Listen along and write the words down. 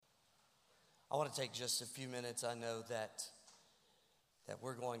I want to take just a few minutes. I know that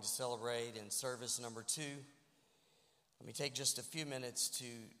we're going to celebrate in service number 2. Let me take just a few minutes to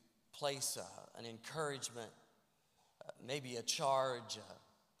place an encouragement, maybe a charge,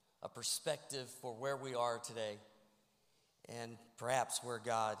 a perspective for where we are today and perhaps where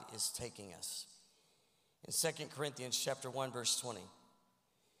God is taking us. In 2 Corinthians chapter 1, verse 20, it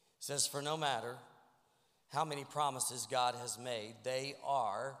says, "For no matter how many promises God has made, they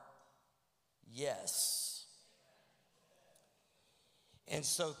are yes. And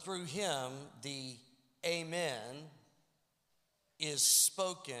so through him, the amen is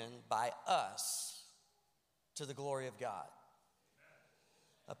spoken by us to the glory of God."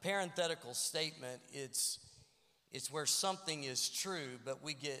 A parenthetical statement, it's where something is true, but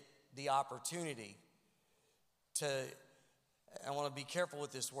we get the opportunity to, I want to be careful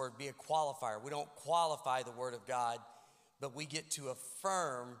with this word, be a qualifier. We don't qualify the word of God, but we get to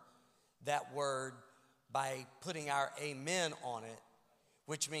affirm that word by putting our amen on it,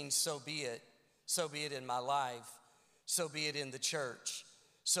 which means so be it. So be it in my life. So be it in the church.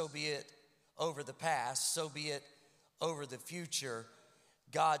 So be it over the past. So be it over the future.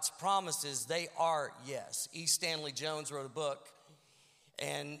 God's promises, they are yes. E. Stanley Jones wrote a book,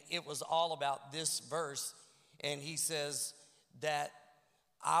 and it was all about this verse. And he says that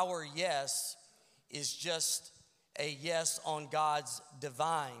our yes is just a yes on God's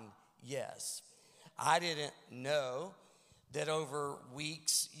divine yes. I didn't know that over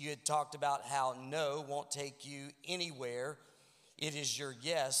weeks you had talked about how no won't take you anywhere. It is your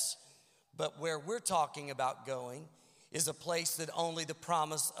yes. But where we're talking about going is a place that only the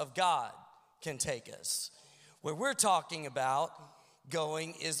promise of God can take us. Where we're talking about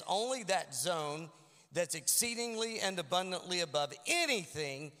going is only that zone that's exceedingly and abundantly above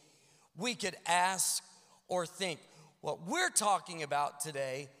anything we could ask or think. What we're talking about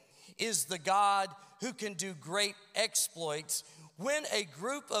today is the God who can do great exploits when a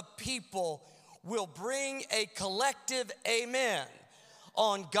group of people will bring a collective amen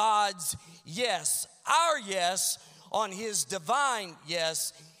on God's yes, our yes, on his divine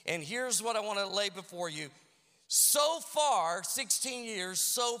yes. And here's what I want to lay before you. So far, 16 years,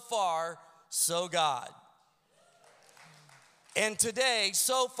 so far, so God. And today,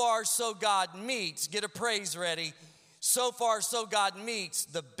 so far, so God meets, get a praise ready. So far, so God meets.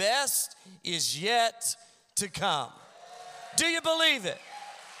 The best is yet to come. Do you believe it?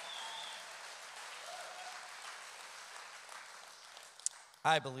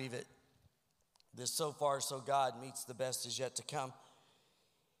 I believe it. This so far, so God meets, the best is yet to come.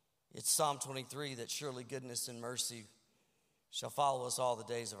 It's Psalm 23 that surely goodness and mercy shall follow us all the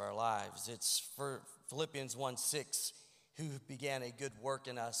days of our lives. It's for Philippians 1:6, who began a good work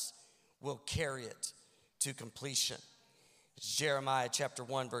in us will carry it to completion. It's Jeremiah chapter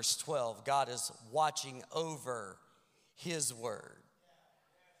 1, verse 12. God is watching over his word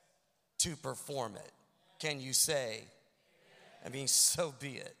to perform it. Can you say, I mean, so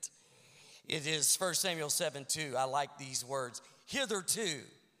be it. It is 1 Samuel 7:2. I like these words. Hitherto,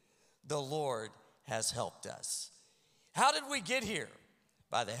 the Lord has helped us. How did we get here?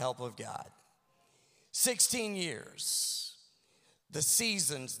 By the help of God. 16 years. The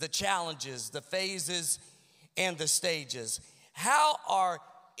seasons, the challenges, the phases, and the stages. How are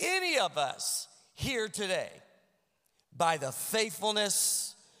any of us here today? By the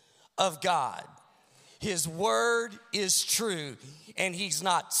faithfulness of God. His word is true, and he's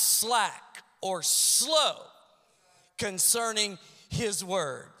not slack or slow concerning his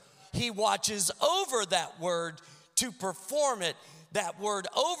word. He watches over that word to perform it, that word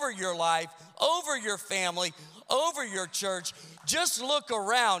over your life, over your family, over your church. Just look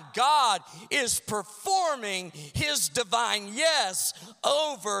around. God is performing his divine yes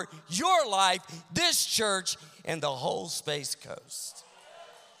over your life, this church, and the whole Space Coast.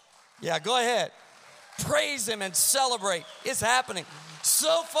 Yeah, go ahead. Praise him and celebrate. It's happening.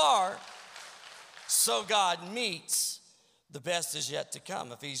 So far, so God meets. The best is yet to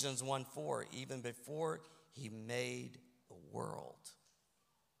come. Ephesians 1:4, even before he made the world,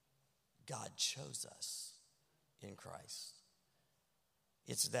 God chose us in Christ.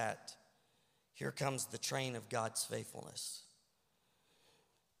 It's that. Here comes the train of God's faithfulness,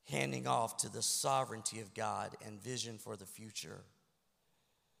 handing off to the sovereignty of God and vision for the future.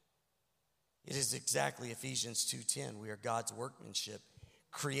 It is exactly Ephesians 2:10. We are God's workmanship,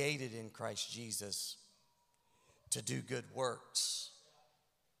 created in Christ Jesus to do good works,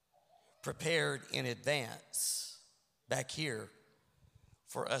 prepared in advance back here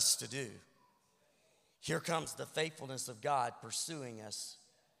for us to do. Here comes the faithfulness of God pursuing us,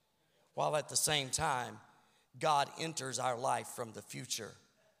 while at the same time, God enters our life from the future.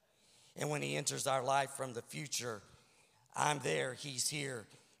 And when he enters our life from the future, I'm there, he's here,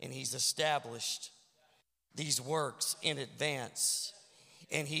 and he's established these works in advance.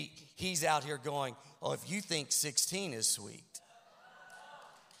 And he's out here going, oh, if you think 16 is sweet,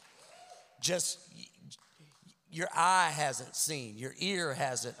 just your eye hasn't seen, your ear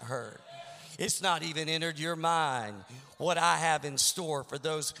hasn't heard. It's not even entered your mind what I have in store for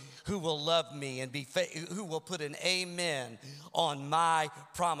those who will love me and who will put an amen on my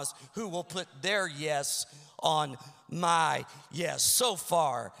promise, who will put their yes on my yes. So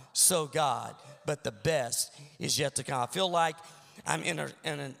far, so God, but the best is yet to come. I feel like I'm in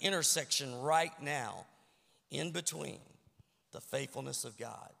an intersection right now in between the faithfulness of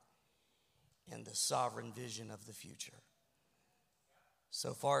God and the sovereign vision of the future.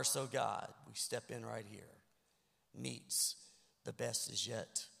 So far, so God, we step in right here, meets the best is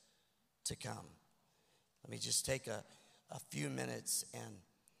yet to come. Let me just take a few minutes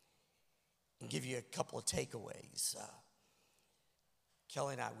and give you a couple of takeaways.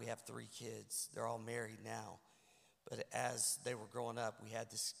 Kelly and I, we have 3 kids. They're all married now. But as they were growing up, we had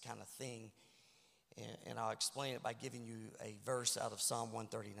this kind of thing, and I'll explain it by giving you a verse out of Psalm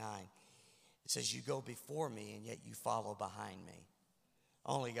 139. It says, you go before me, and yet you follow behind me.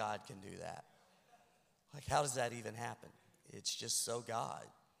 Only God can do that. Like, how does that even happen? It's just so God.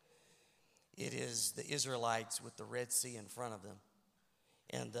 It is the Israelites with the Red Sea in front of them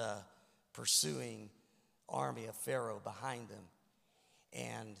and the pursuing army of Pharaoh behind them.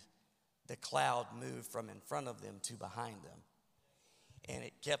 And the cloud moved from in front of them to behind them. And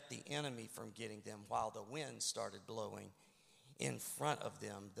it kept the enemy from getting them while the wind started blowing in front of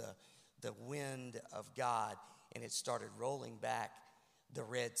them, the wind of God, and it started rolling back the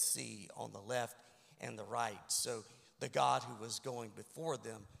Red Sea on the left and the right. So the God who was going before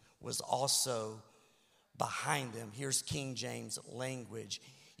them was also behind them. Here's King James language.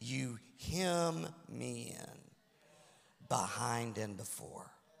 You hem me in behind and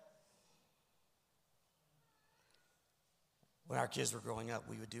before. When our kids were growing up,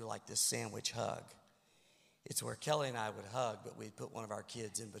 we would do like this sandwich hug. It's where Kelly and I would hug, but we'd put one of our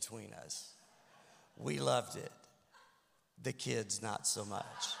kids in between us. We loved it. The kids, not so much.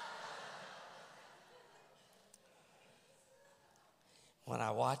 When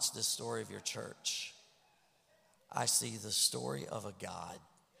I watch the story of your church, I see the story of a God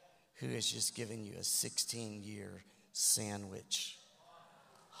who has just given you a 16-year sandwich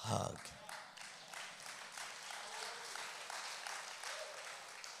hug.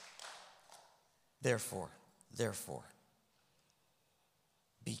 Therefore,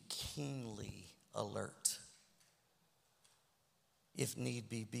 be keenly alert. If need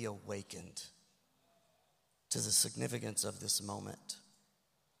be awakened to the significance of this moment,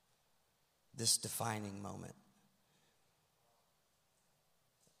 this defining moment.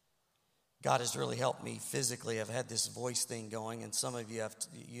 God has really helped me physically. I've had this voice thing going, and some of you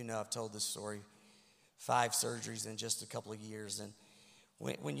I've told this story, 5 surgeries in just a couple of years. And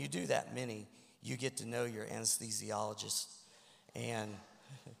when you do that many, you get to know your anesthesiologist, and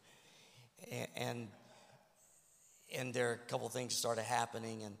there are a couple of things started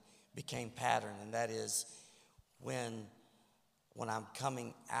happening and became pattern, and that is when I'm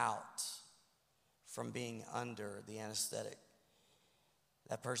coming out from being under the anesthetic,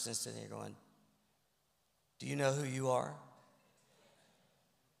 that person is sitting there going, do you know who you are?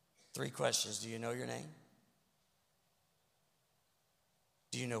 3 questions. Do you know your name?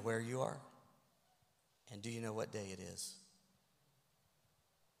 Do you know where you are? And do you know what day it is?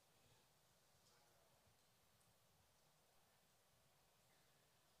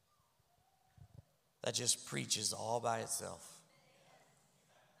 That just preaches all by itself.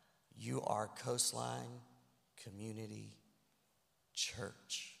 You are Coastline Community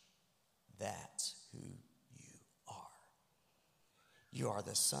Church. That's who you are. You are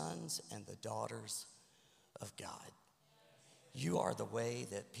the sons and the daughters of God. You are the way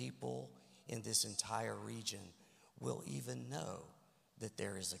that people in this entire region will even know that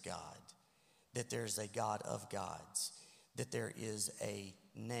there is a God, that there is a God of gods, that there is a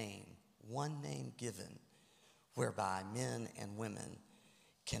name, one name given, whereby men and women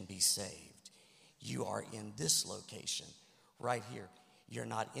can be saved. You are in this location, right here. You're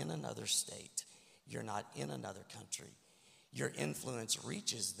not in another state. You're not in another country. Your influence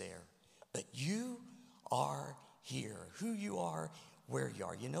reaches there, but you are here. Who you are, where you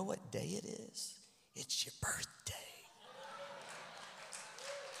are. You know what day it is? It's your birthday.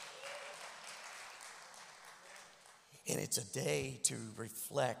 And it's a day to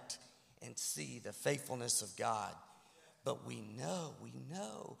reflect and see the faithfulness of God. But we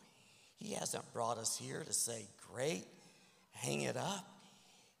know He hasn't brought us here to say, great, hang it up.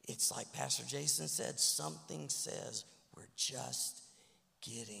 it's like Pastor Jason said, something says we're just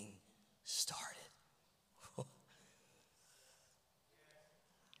getting started.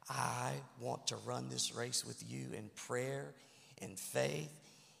 I want to run this race with you in prayer, in faith,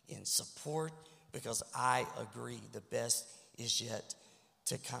 in support, because I agree the best is yet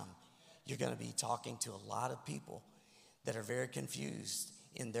to come. You're going to be talking to a lot of people that are very confused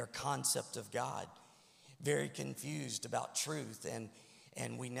in their concept of God, very confused about truth, and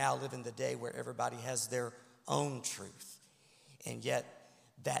we now live in the day where everybody has their own truth, and yet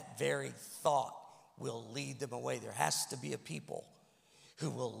that very thought will lead them away. There has to be a people who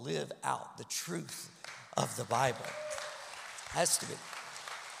will live out the truth of the Bible. Has to be.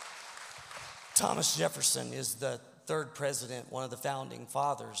 Thomas Jefferson is the third president, one of the founding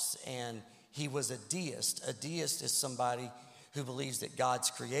fathers, and he was a deist. A deist is somebody who believes that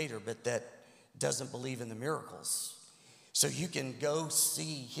God's creator, but that doesn't believe in the miracles. So you can go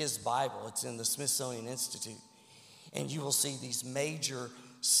see his Bible. It's in the Smithsonian Institute, and you will see these major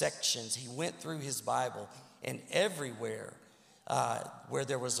sections. He went through his Bible, and everywhere where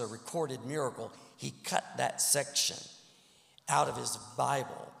there was a recorded miracle, he cut that section out of his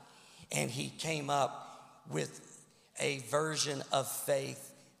Bible, and he came up with a version of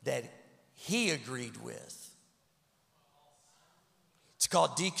faith that he agreed with. It's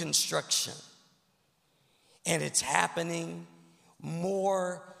called deconstruction, and it's happening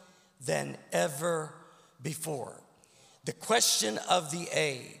more than ever before. The question of the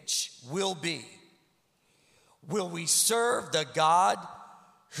age will be, will we serve the God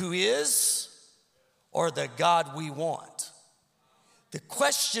who is or the God we want? The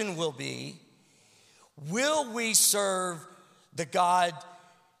question will be, will we serve the God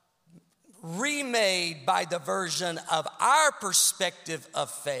remade by the version of our perspective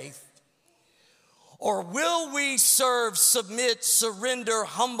of faith, or will we serve, submit, surrender,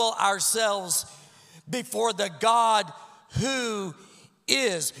 humble ourselves before the God who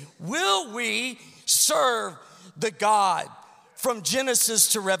is? Will we serve the God from Genesis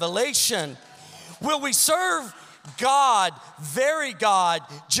to Revelation? Will we serve God, very God,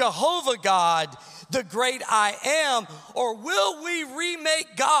 Jehovah God, the great I am, or will we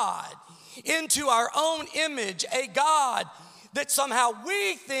remake God into our own image, a God that somehow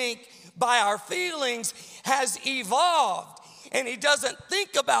we think by our feelings has evolved, and he doesn't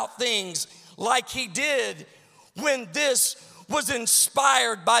think about things like he did when this was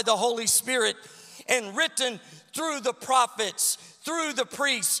inspired by the Holy Spirit and written through the prophets, through the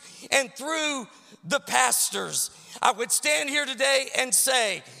priests, and through the pastors. I would stand here today and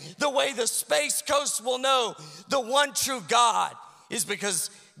say the way the Space Coast will know the one true God is because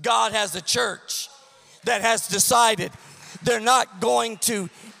God has a church that has decided they're not going to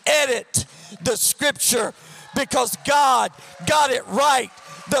edit the scripture because God got it right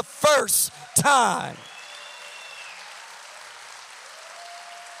the first time.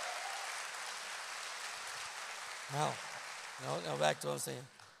 No, back to what I'm saying.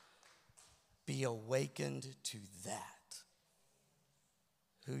 Be awakened to that.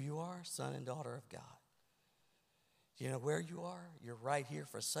 Who you are, son and daughter of God. Do you know where you are? You're right here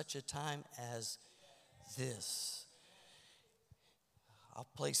for such a time as this. I'll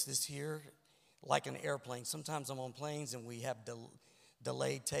place this here like an airplane. Sometimes I'm on planes and we have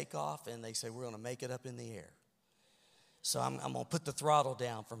delayed takeoff, and they say we're going to make it up in the air. So I'm going to put the throttle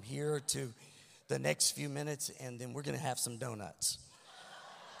down from here to the next few minutes, and then we're going to have some donuts.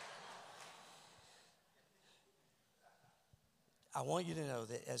 I want you to know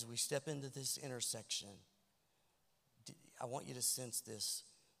that as we step into this intersection, I want you to sense this.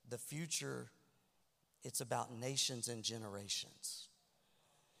 The future, it's about nations and generations.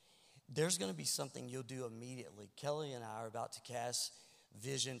 There's going to be something you'll do immediately. Kelly and I are about to cast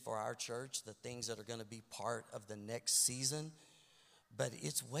vision for our church, the things that are going to be part of the next season. But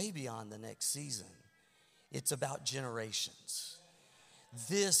it's way beyond the next season. It's about generations.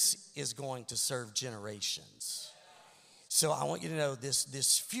 This is going to serve generations. So I want you to know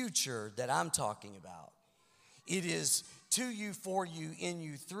this future that I'm talking about, it is to you, for you, in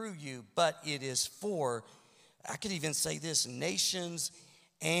you, through you, but it is for, I could even say this, nations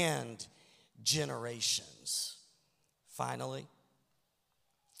and generations. Finally,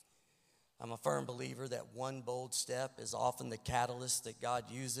 I'm a firm believer that one bold step is often the catalyst that God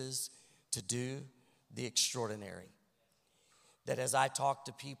uses to do the extraordinary. That as I talk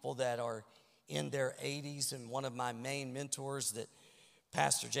to people that are in their 80s, and one of my main mentors that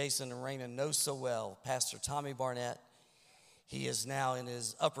Pastor Jason and Raina know so well, Pastor Tommy Barnett, he is now in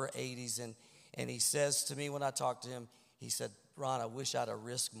his upper 80s, and he says to me when I talk to him, he said, Ron, I wish I'd have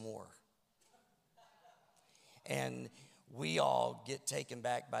risked more. And we all get taken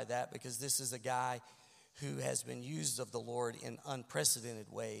back by that because this is a guy who has been used of the Lord in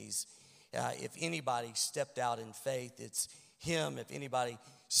unprecedented ways. If anybody stepped out in faith, it's him. If anybody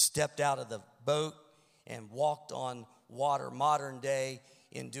stepped out of the boat and walked on water modern day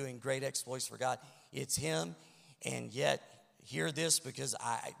in doing great exploits for God, it's him. And yet, hear this, because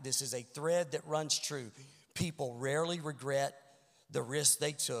this is a thread that runs true. People rarely regret the risk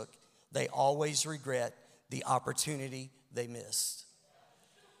they took. They always regret the opportunity they missed.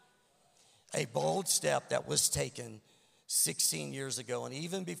 A bold step that was taken 16 years ago, and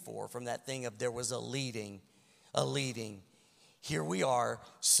even before, from that thing of there was a leading. Here we are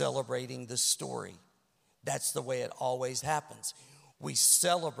celebrating the story. That's the way it always happens. We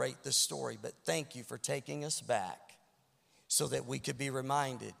celebrate the story, but thank you for taking us back so that we could be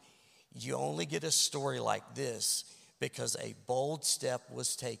reminded you only get a story like this because a bold step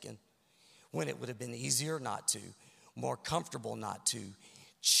was taken when it would have been easier not to, more comfortable not to,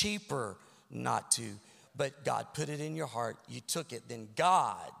 cheaper not to, but God put it in your heart. You took it. Then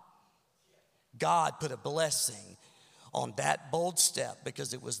God put a blessing on that bold step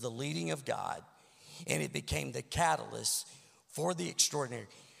because it was the leading of God, and it became the catalyst for the extraordinary.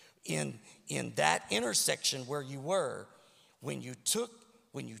 In that intersection where you were, when you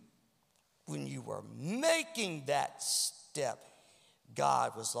were making that step,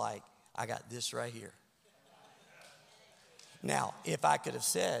 God was like, I got this right here. Now, if I could have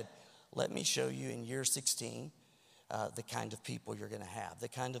said, let me show you in year 16 the kind of people you're going to have, the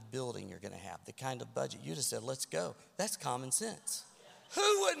kind of building you're going to have, the kind of budget, you'd have said, let's go. That's common sense.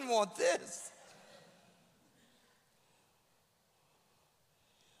 Who wouldn't want this?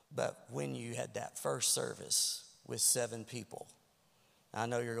 But when you had that first service with 7 people, I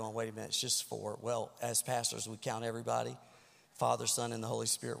know you're going, wait a minute, it's just 4. Well, as pastors, we count everybody. Father, Son, and the Holy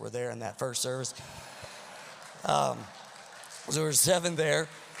Spirit were there in that first service. So there were 7 there.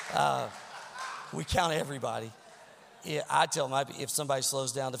 We count everybody. Yeah, I tell them, if somebody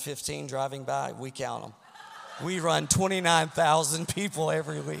slows down to 15 driving by, we count them. We run 29,000 people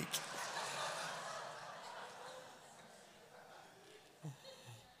every week.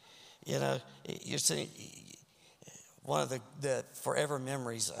 You know, you're saying one of the forever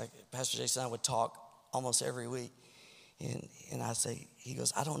memories, Pastor Jason and I would talk almost every week. And I say, he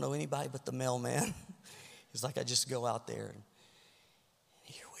goes, I don't know anybody but the mailman. It's like I just go out there and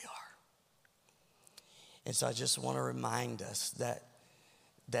here we are. And so I just want to remind us that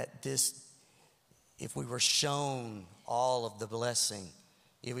this, if we were shown all of the blessing,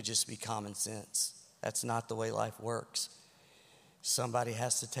 it would just be common sense. That's not the way life works. Somebody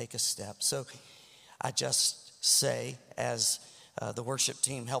has to take a step. So I just say, as the worship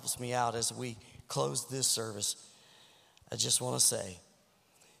team helps me out as we close this service, I just want to say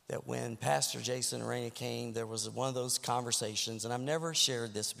that when Pastor Jason and Raina came, there was one of those conversations, and I've never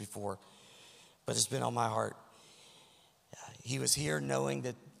shared this before, but it's been on my heart. He was here knowing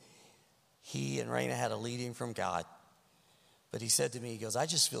that he and Raina had a leading from God. But he said to me, he goes, I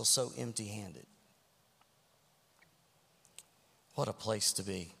just feel so empty-handed. What a place to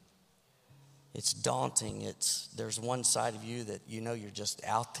be. It's daunting. There's one side of you that you know you're just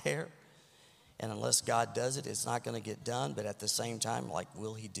out there. And unless God does it, it's not going to get done. But at the same time, like,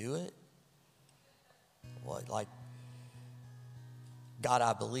 will he do it? What, like, God,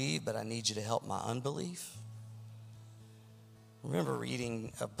 I believe, but I need you to help my unbelief. I remember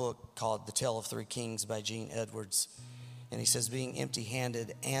reading a book called The Tale of Three Kings by Gene Edwards. And he says, being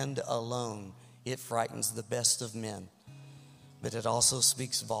empty-handed and alone, it frightens the best of men. But it also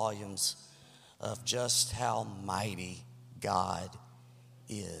speaks volumes of just how mighty God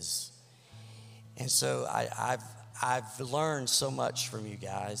is. And so I've learned so much from you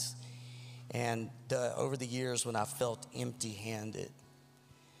guys. And over the years when I felt empty-handed,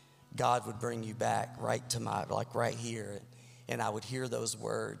 God would bring you back right to right here. And I would hear those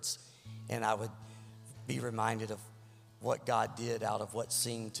words. And I would be reminded of what God did out of what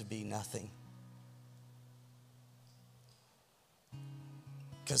seemed to be nothing.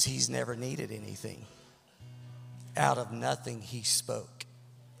 Because he's never needed anything. Out of nothing he spoke.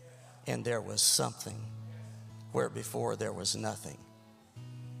 And there was something where before there was nothing.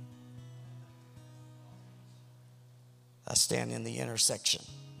 I stand in the intersection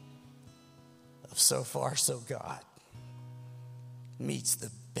of so far, so God meets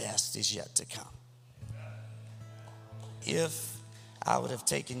the best is yet to come. If I would have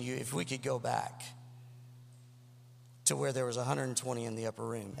taken you, if we could go back to where there was 120 in the upper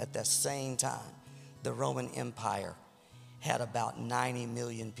room at that same time, the Roman Empire had about 90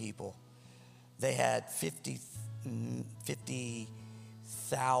 million people. They had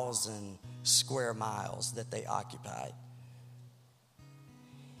 50,000 square miles that they occupied.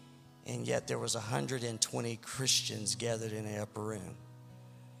 And yet there was 120 Christians gathered in the upper room.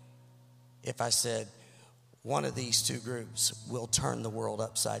 If I said, one of these two groups will turn the world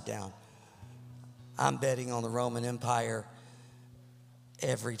upside down, I'm betting on the Roman Empire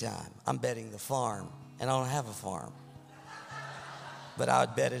every time. I'm betting the farm, and I don't have a farm. But I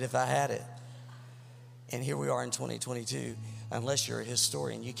would bet it if I had it. And here we are in 2022. Unless you're a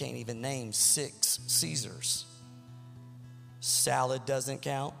historian, you can't even name 6 Caesars. Salad doesn't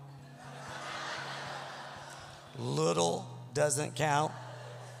count. Little doesn't count.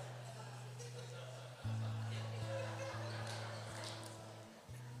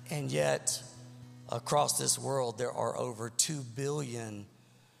 And yet, across this world, there are over 2 billion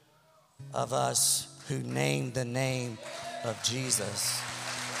of us who name the name of Jesus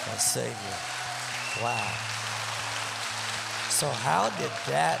as Savior. Wow. So how did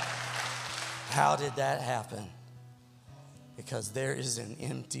that happen? Because there is an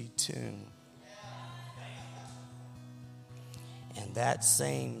empty tomb. And that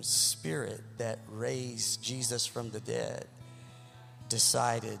same Spirit that raised Jesus from the dead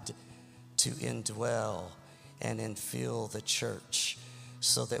decided to indwell and infill the church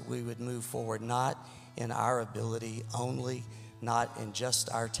so that we would move forward, not in our ability only, not in just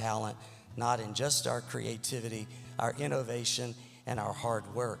our talent, not in just our creativity, our innovation, and our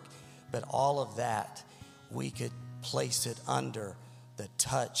hard work, but all of that, we could place it under the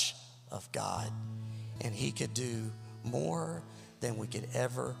touch of God. And He could do more than we could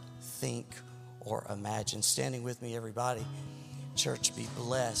ever think or imagine. Standing with me, everybody. Church, be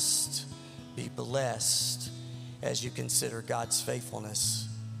blessed. Be blessed as you consider God's faithfulness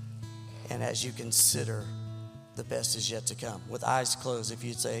and as you consider the best is yet to come. With eyes closed, if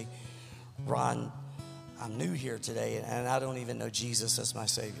you'd say, Ron, I'm new here today and I don't even know Jesus as my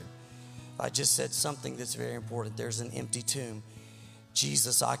Savior. I just said something that's very important. There's an empty tomb.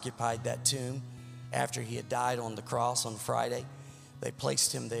 Jesus occupied that tomb after He had died on the cross on Friday. They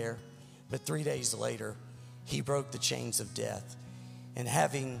placed Him there. But 3 days later, He broke the chains of death. And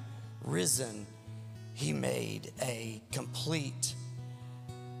having risen, He made a complete,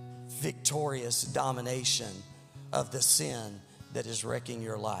 victorious domination of the sin that is wrecking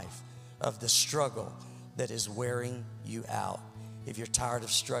your life, of the struggle that is wearing you out. If you're tired of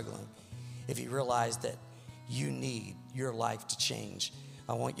struggling, if you realize that you need your life to change,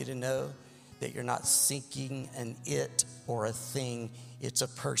 I want you to know that you're not seeking an it or a thing. It's a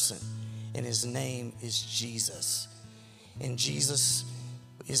person, and His name is Jesus. And Jesus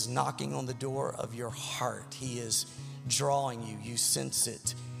is knocking on the door of your heart. He is drawing you. You sense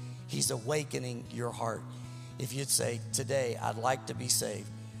it. He's awakening your heart. If you'd say, today, I'd like to be saved,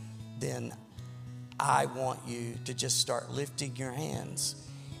 then I want you to just start lifting your hands,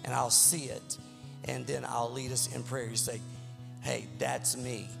 and I'll see it, and then I'll lead us in prayer. You say, hey, that's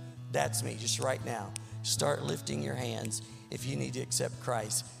me. That's me. Just right now, start lifting your hands if you need to accept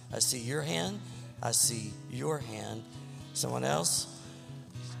Christ. I see your hand. I see your hand. Someone else?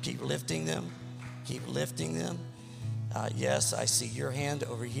 Keep lifting them. Keep lifting them. Yes, I see your hand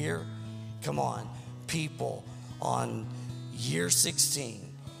over here. Come on. People on year 16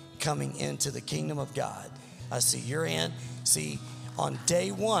 coming into the kingdom of God. I see your hand. See, on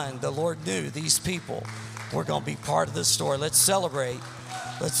day 1, the Lord knew these people were going to be part of the story. Let's celebrate.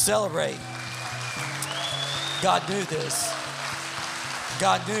 Let's celebrate. God knew this.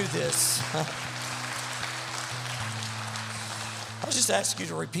 God knew this. I'll just ask you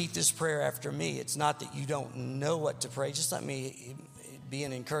to repeat this prayer after me. It's not that you don't know what to pray. Just let me be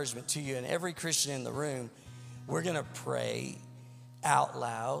an encouragement to you. And every Christian in the room, we're going to pray out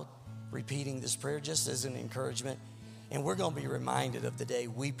loud, repeating this prayer just as an encouragement. And we're going to be reminded of the day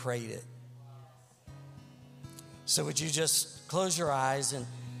we prayed it. So would you just close your eyes, and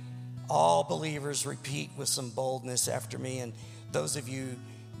all believers repeat with some boldness after me. And those of you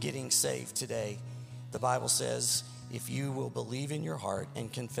getting saved today, the Bible says, if you will believe in your heart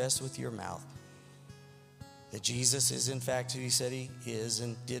and confess with your mouth that Jesus is in fact who He said He is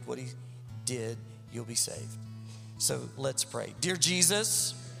and did what He did, you'll be saved. So let's pray. Dear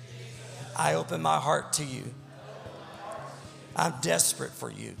Jesus, I open my heart to You. I'm desperate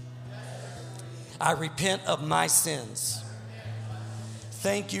for You. I repent of my sins.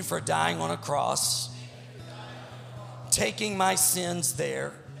 Thank You for dying on a cross, taking my sins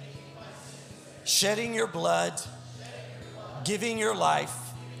there, shedding Your blood, giving Your life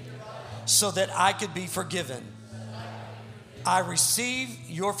so that I could be forgiven. I receive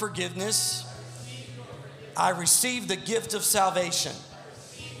Your forgiveness. I receive the gift of salvation.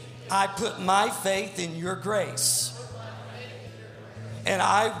 I put my faith in Your grace. And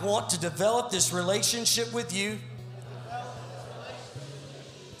I want to develop this relationship with You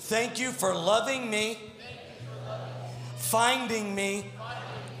Thank you for loving me, finding me,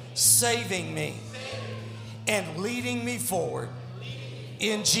 saving me, and leading me forward.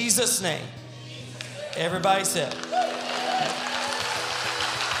 In Jesus' name. Everybody said.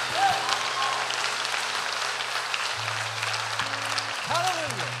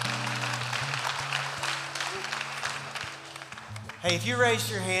 Hey, if you raised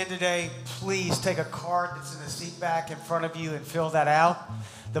your hand today, please take a card that's in the seat back in front of you and fill that out.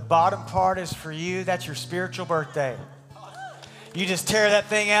 The bottom part is for you. That's your spiritual birthday. You just tear that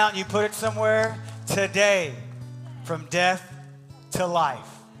thing out and you put it somewhere today, from death to life.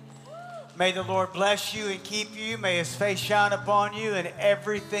 May the Lord bless you and keep you. May his face shine upon you, and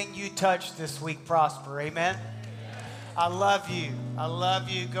everything you touch this week prosper. Amen. I love you. I love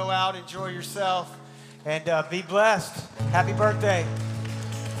you. Go out, enjoy yourself, and be blessed. Happy birthday.